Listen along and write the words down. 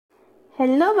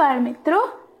Hello બાળ મિત્રો,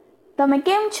 તમે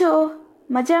કેમ છો?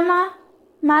 મજામાં?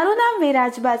 મારું નામ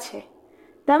વિરાજબા છે.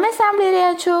 તમે સાંભળી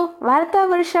રહ્યા છો વાર્તા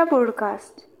વર્ષા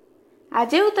પોડકાસ્ટ.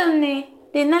 આજે હું તમને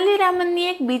તેનાલી રામનની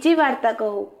એક બીજી વાર્તા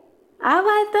કહું. આ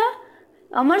વાર્તા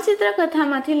અમરચિત્ર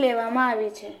કથામાંથી લેવામાં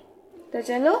આવી છે. તો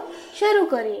ચલો શરૂ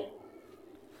કરીએ.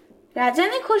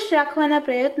 રાજાને ખુશ રાખવાના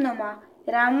પ્રયત્નોમાં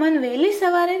રામન વહેલી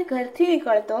સવારે ઘરથી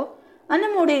નીકળતો અને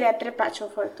મોડી રાત્રે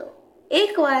પાછો ફરતો.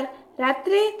 એકવાર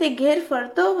રાત્રે તે ઘેર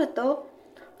ફરતો હતો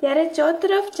ત્યારે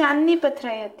ચોતરફ ચાંદની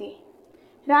પથરાઈ હતી.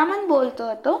 રામન બોલતો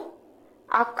હતો,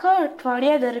 આખા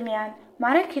અઠવાડિયા દરમિયાન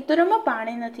મારા ખેતરોમાં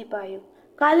પાણી નથી પાયું.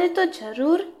 કાલે તો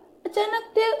જરૂર. અચાનક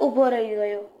તે ઊભો રહી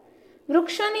ગયો.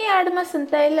 વૃક્ષોની આડમાં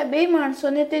સંતાયેલા બે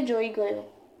માણસોને તે જોઈ ગયો.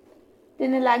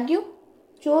 તેને લાગ્યું,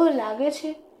 ચોર લાગે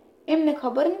છે. એમને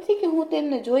ખબર નથી કે હું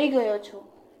તેમને જોઈ ગયો છું.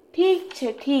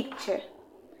 ઠીક છે.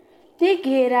 તે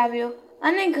ઘેર આવ્યો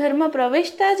અને ઘરમાં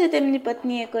પ્રવેશતા જ તેમની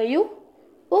પત્નીએ કહ્યું,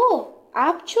 ઓહ,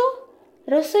 આપ છો?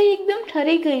 રસોઈ એકદમ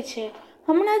ઠરી ગઈ છે.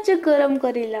 હમણાં જ ગરમ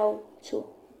કરી લાવું છું.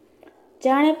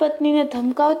 જાણે પત્નીને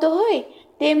ધમકાવતો હોય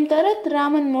તેમ તરત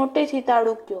રામન મોટેથી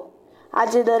તાડુક્યો.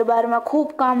 આજે દરબારમાં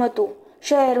ખૂબ કામ હતું.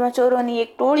 શહેરમાં ચોરોની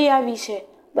એક ટોળી આવી છે.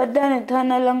 બધાને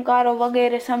ધન અલંકારો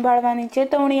વગેરે સંભાળવાની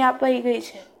ચેતવણી અપાઈ ગઈ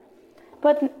છે.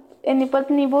 એની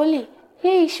પત્ની બોલી,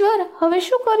 હે ઈશ્વર, હવે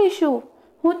શું કરીશું?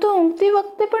 હું તો ઊંઘતી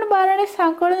વખતે પણ બારણે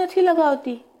સાંકળ નથી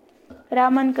લગાવતી.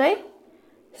 રામન કહે,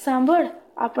 સાંભળ,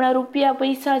 આપણા રૂપિયા,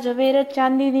 પૈસા, ઝવેરત,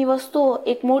 ચાંદીની વસ્તુઓ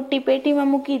એક મોટી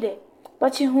પેટીમાં મૂકી દે.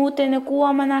 પછી હું તેને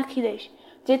કૂવામાં નાખી દઈશ,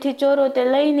 જેથી ચોરો તે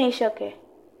લઈ નહીં શકે.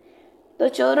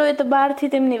 તો ચોરોએ તો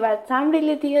બહારથી તેમની વાત સાંભળી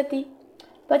લીધી હતી.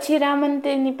 પછી રામન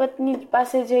તેની પત્ની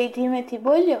પાસે જઈ ધીમેથી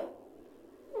બોલ્યો,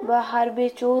 બહાર બે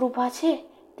ચોર ઊભા છે.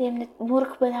 તેમને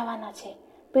મૂર્ખ બનાવવાના છે.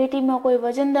 પેટીમાં કોઈ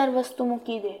વજનદાર વસ્તુ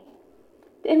મૂકી દે.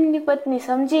 તેમની પત્ની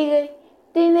સમજી ગઈ.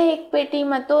 તેને એક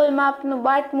પેટીમાં તોલ માપનું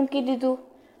બાટ મૂકી દીધું.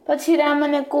 પછી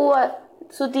રામને કૂવા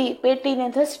સુધી પેટીને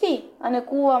ધસવી અને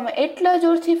કૂવામાં એટલા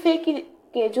જોરથી ફેંકી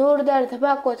કે જોરદાર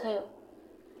ધબાકો થયો.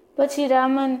 પછી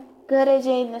રામન ઘરે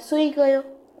જઈને સૂઈ ગયો.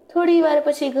 થોડી વાર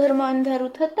પછી ઘરમાં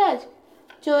અંધારું થતાં જ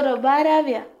ચોરો બહાર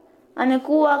આવ્યા અને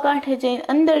કૂવા કાંઠે જઈને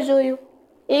અંદર જોયું.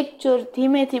 એક ચોર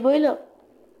ધીમેથી બોલ્યો,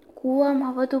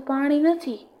 કૂવામાં વધુ પાણી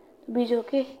નથી. બીજો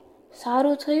કે,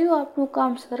 સારું થયું, આપણું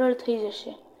કામ સરળ થઈ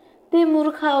જશે. તે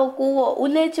મૂર્ખાઓ કૂવો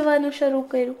ઉલેચવાનું શરૂ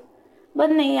કર્યું.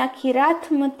 બંને આખી રાત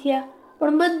મથ્યા,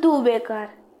 પણ બધું બેકાર.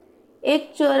 એક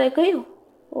ચોરે કહ્યું,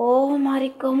 ઓહ,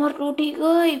 મારી કમર તૂટી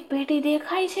ગઈ, પેટી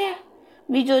દેખાય છે.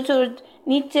 બીજો ચોર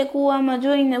નીચે કૂવામાં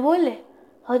જોઈને બોલે,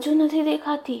 હજુ નથી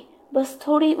દેખાતી, બસ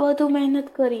થોડી વધુ મહેનત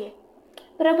કરીએ.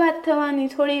 પ્રભાત થવાની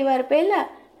થોડી વાર પહેલા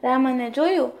રામને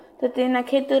જોયું તો તેના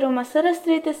ખેતરોમાં સરસ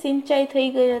રીતે સિંચાઈ થઈ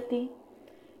ગઈ હતી.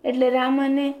 એટલે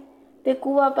રામને તે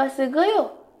કૂવા પાસે ગયો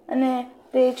અને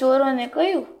તે ચોરોને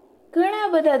કહ્યું,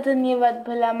 ઘણા બધા ધન્યવાદ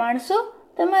ભલા માણસો,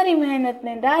 તમારી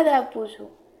મહેનતને દાદ આપું છું.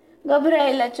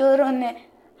 ગભરાયેલા ચોરોને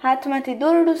હાથમાંથી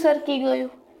દોરડું સરકી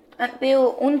ગયું અને તેઓ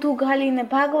ઊંધું ઘાલીને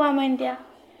ભાગવા માંડ્યા.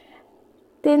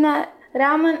 તેના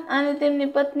રામન અને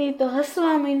તેમની પત્ની તો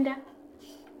હસવા માંડ્યા.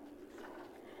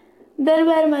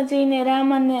 દરબારમાં જઈને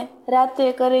રામને રાતે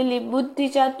કરેલી બુદ્ધિ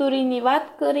ચાતુરીની વાત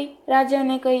કરી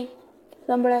રાજાને કહી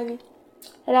સંભળાવી.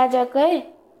 રાજા કહે,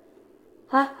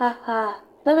 હા,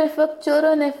 તમે ફક્ત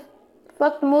ચોરોને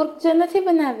ફક્ત મૂર્ખ જ નથી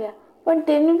બનાવ્યા, પણ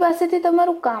તેમની પાસેથી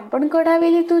તમારું કામ પણ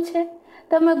કઢાવી લીધું છે.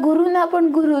 તમે ગુરુના પણ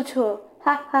ગુરુ છો.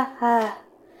 હા.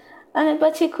 અને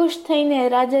પછી ખુશ થઈને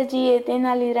રાજાજીએ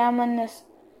તેનાલી રામનને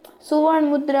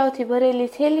સુવર્ણ મુદ્રાઓથી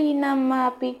ભરેલી થેલી ઇનામમાં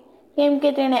આપી, કેમ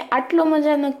કે તેણે આટલો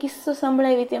મજાનો કિસ્સો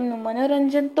સંભળાવી તેમનું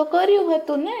મનોરંજન તો કર્યું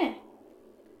હતું ને.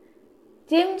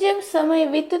 જેમ જેમ સમય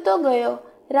વીતતો ગયો,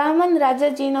 રામન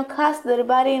રાજાજીનો ખાસ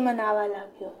દરબારી મનાવા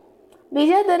લાગ્યો.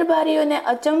 બીજા દરબારીઓને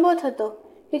અચંબો થતો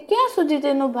કે ક્યાં સુધી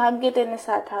તેનું ભાગ્ય તેને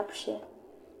સાથ આપશે.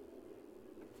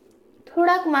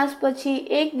 થોડાક માસ પછી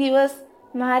એક દિવસ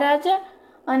મહારાજા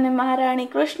અને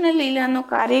મહારાણી કૃષ્ણલીલાનો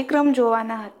કાર્યક્રમ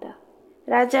જોવાના હતા.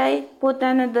 રાજાએ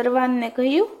પોતાના દરબારને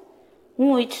કહ્યું,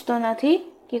 હું ઈચ્છતો નથી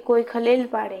કે કોઈ ખલેલ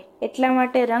પાડે, એટલા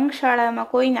માટે રંગશાળામાં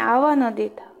કોઈને આવવા ન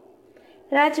દેતા.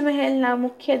 રાજમહેલના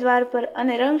મુખ્ય દ્વાર પર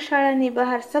અને રંગશાળાની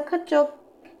બહાર સખત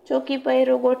ચોકી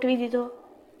પહેરો ગોઠવી દીધો.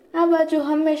 આ બાજુ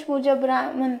હંમેશ મુજબ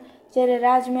રામન જ્યારે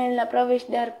રાજમહેલના પ્રવેશ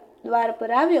દ્વાર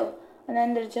પર આવ્યો અને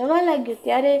અંદર જવા લાગ્યો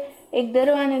ત્યારે એક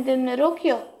દરવાને તેમને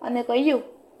રોક્યો અને કહ્યું,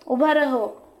 ઊભા રહો,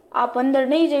 આપ અંદર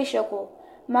નહીં જઈ શકો.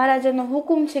 મહારાજાનો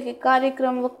હુકુમ છે કે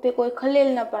કાર્યક્રમ વખતે કોઈ ખલેલ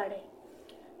ન પાડે.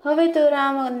 હવે તો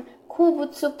રામન ખૂબ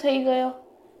ઉત્સુક થઈ ગયો.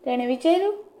 તેણે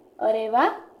વિચાર્યું, અરે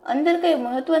વાહ, અંદર કઈ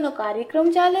મહત્વનો કાર્યક્રમ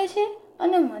ચાલે છે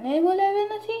અને મને બોલાવ્યો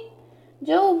નથી.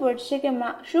 જોવું પડશે કે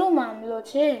શું મામલો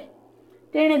છે.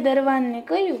 તેણે દરવાનને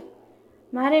કહ્યું,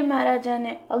 મારે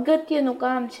મહારાજાને અગત્યનું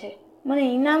કામ છે. મને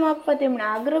ઇનામ આપવા તેમણે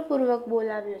આગ્રહપૂર્વક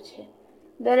બોલાવ્યો છે.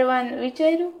 દરવાન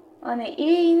વિચાર્યું, અને એ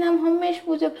ઇનામ હંમેશ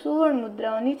મુજબ સુવર્ણ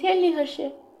મુદ્રાઓની થેલી હશે.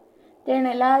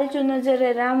 તેણે લાલચુ નજરે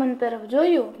રામન તરફ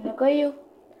જોયું અને કહ્યું,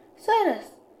 સરસ,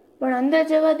 પણ અંદર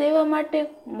જવા દેવા માટે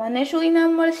મને શું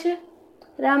ઇનામ મળશે?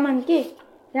 રામન કે,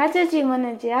 રાજાજી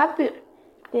મને જે આપ્યું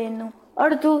તેનું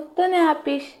અડધું તને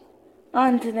આપીશ.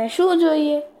 અંધને શું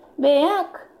જોઈએ? 2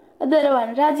 આંખ.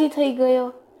 દરવાન રાજી થઈ ગયો.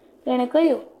 તેણે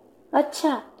કહ્યું,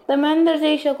 અચ્છા, તમે અંદર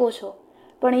જઈ શકો છો,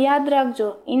 પણ યાદ રાખજો,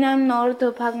 ઇનામનો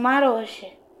અડધો ભાગ મારો હશે.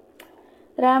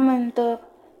 રામન તો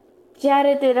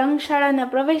જ્યારે તે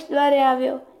રંગશાળાના પ્રવેશ દ્વારે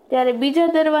આવ્યો ત્યારે બીજા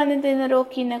દરવાને તેને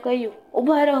રોકીને કહ્યું,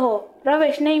 ઊભા રહો,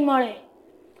 પ્રવેશ નહીં મળે.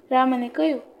 રામને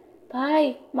કહ્યું,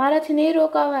 ભાઈ, મારાથી નહીં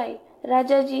રોકાવાય.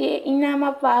 રાજાજીએ ઇનામ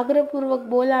આપવા આગ્રહપૂર્વક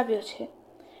બોલાવ્યો છે.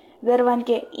 દરવાન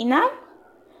કે, ઇનામ?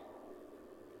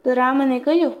 તો રામને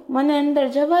કહ્યું, મને અંદર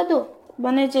જવા દો.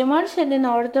 મને જે મળશે તેનો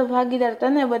અડધો ભાગીદાર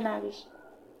તને બનાવીશ.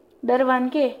 દરવાન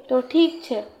કે, તો ઠીક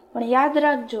છે, પણ યાદ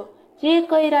રાખજો, જે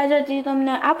કઈ રાજાજી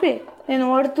તમને આપે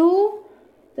તેનું અડધું.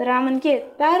 તો રામન કે,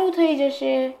 તારું થઈ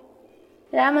જશે.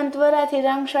 રામન ત્વરાથી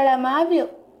રંગશાળામાં આવ્યો.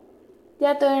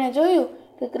 ત્યાં તો એણે જોયું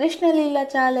કે કૃષ્ણ લીલા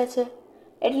ચાલે છે.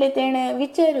 એટલે તેણે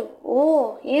વિચાર્યું, ઓહ,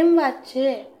 એમ વાત છે.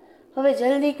 હવે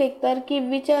જલ્દી કંઈક તરકીબ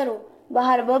વિચારું.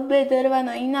 બહાર 2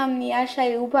 દરવાનો ઇનામની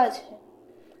આશાએ ઊભા છે.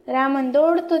 રામન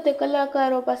દોડતો તે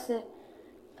કલાકારો પાસે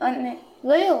અને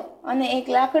ગયો અને એક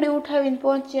લાકડી ઉઠાવીને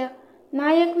પહોંચ્યા.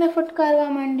 નાયકને ફટકારવા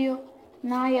માંડ્યો.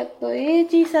 નાયક તો એ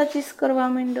ચીસાચીસ કરવા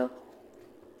માંડ્યો.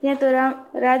 ત્યાં તો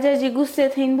રાજાજી ગુસ્સે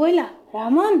થઈને બોલ્યા,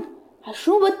 રામન, આ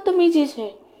શું બદતમીજી છે?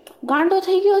 ગાંડો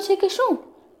થઈ ગયો છે કે શું?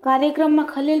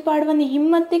 કાર્યક્રમમાં ખલેલ પાડવાની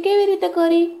હિંમત તે કેવી રીતે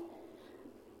કરી?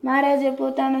 મહારાજે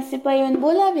પોતાના સિપાહીઓને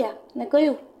બોલાવ્યા ને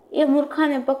કહ્યું, એ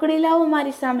મૂર્ખાને પકડી લાવો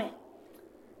મારી સામે.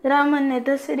 રામનને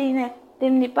ધસડીને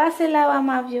તેમની પાસે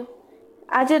લાવવામાં આવ્યો.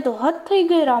 આજે તો હદ થઈ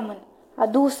ગઈ રામન, આ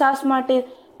દુઃસાહસ માટે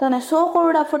તને 100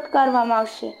 કોરડા ફટકારવામાં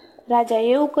આવશે. રાજાએ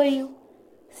એવું કહ્યું.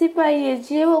 સિપાહીએ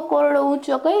જેવો કોરડો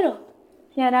ઊંચો કર્યો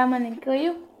ત્યાં રામને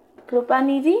કહ્યું,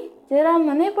 કૃપાનિધિ, જરા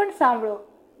મને પણ સાંભળો.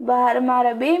 બહાર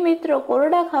મારા 2 મિત્રો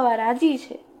કોરડા ખાવા રાજી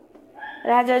છે.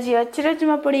 રાજાજી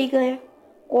અચરજમાં પડી ગયા.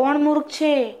 કોણ મૂર્ખ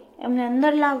છે? એમને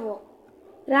અંદર લાવો.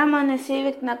 રામાને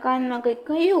સેવકના કાનમાં કંઈક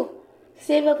કહ્યું.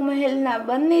 સેવક મહેલના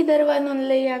બંને દરવાનોને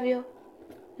લઈ આવ્યો.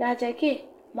 રાજા કે,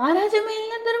 મહારાજ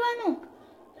મહેલના દરવાનો?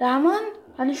 રામન,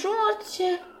 આનો શું અર્થ છે?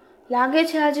 લાગે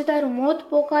છે આજે તારું મોત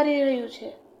પોકારી રહ્યું છે.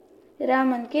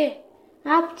 રામન કે,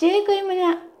 આપ જે કંઈ મને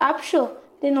આપશો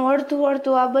તેનું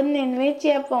અડધું આ બંનેને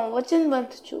વેચી આપવા હું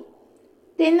વચનબદ્ધ છું.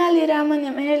 તેનાલી રામને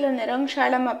મહેલ અને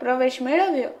રંગશાળામાં પ્રવેશ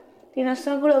મેળવ્યો તેનો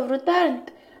સઘળો વૃત્તાંત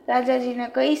રાજાજીને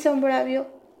કહી સંભળાવ્યો.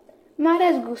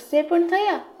 મહારાજ ગુસ્સે પણ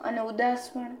થયા અને ઉદાસ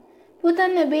પણ.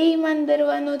 પોતાના બેઈમાન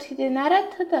દરવાનોથી તે નારાજ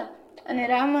થતા અને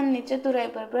રામનની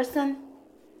ચતુરાઈ પર પ્રસન્ન.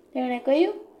 તેણે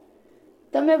કહ્યું,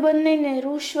 તમે બંનેને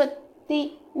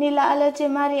રૂશ્વતીની લાલચે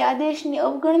મારી આદેશની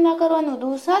અવગણના કરવાનું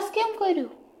દુઃસાહસ કેમ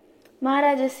કર્યું?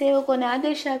 મહારાજે સેવકોને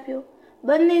આદેશ આપ્યો,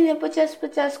 બંનેને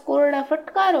 50-50 કોરડા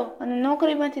ફટકારો અને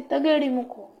નોકરીમાંથી તગેડી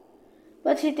મૂકો.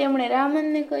 પછી તેમણે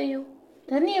રામનને કહ્યું,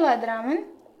 ધન્યવાદ રામન,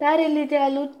 તારે લીધે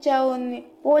આ લુચ્ચાઓની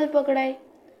પોલ પકડાય.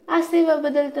 આ સેવા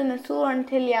બદલ તને સુવર્ણ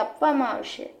થેલી આપવામાં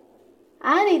આવશે.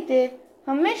 આ રીતે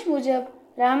હંમેશ મુજબ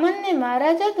રામનને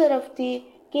મહારાજા તરફથી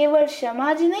કેવળ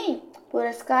સમાજ નહીં,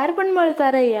 પુરસ્કાર પણ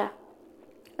મળતા રહ્યા.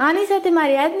 આની સાથે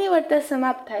મારી આજની વાર્તા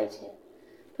સમાપ્ત થાય છે.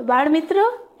 તો બાળ મિત્રો,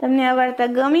 તમને આ વાર્તા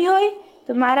ગમી હોય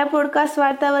તો મારા પોડકાસ્ટ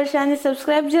વાર્તા વર્ષાને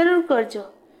સબસ્ક્રાઇબ જરૂર કરજો.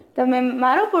 તમે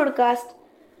મારો પોડકાસ્ટ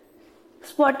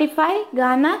સ્પોટીફાય,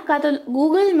 ગાના કાં તો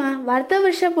ગૂગલમાં વાર્તા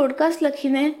વર્ષા પોડકાસ્ટ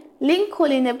લખીને લિંક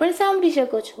ખોલીને પણ સાંભળી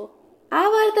શકો છો. આ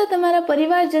વાર્તા તમારા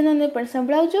પરિવારજનોને પણ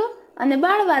સંભળાવજો અને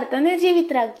બાળ વાર્તાને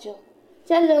જીવિત રાખજો.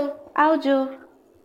 ચાલો, આવજો.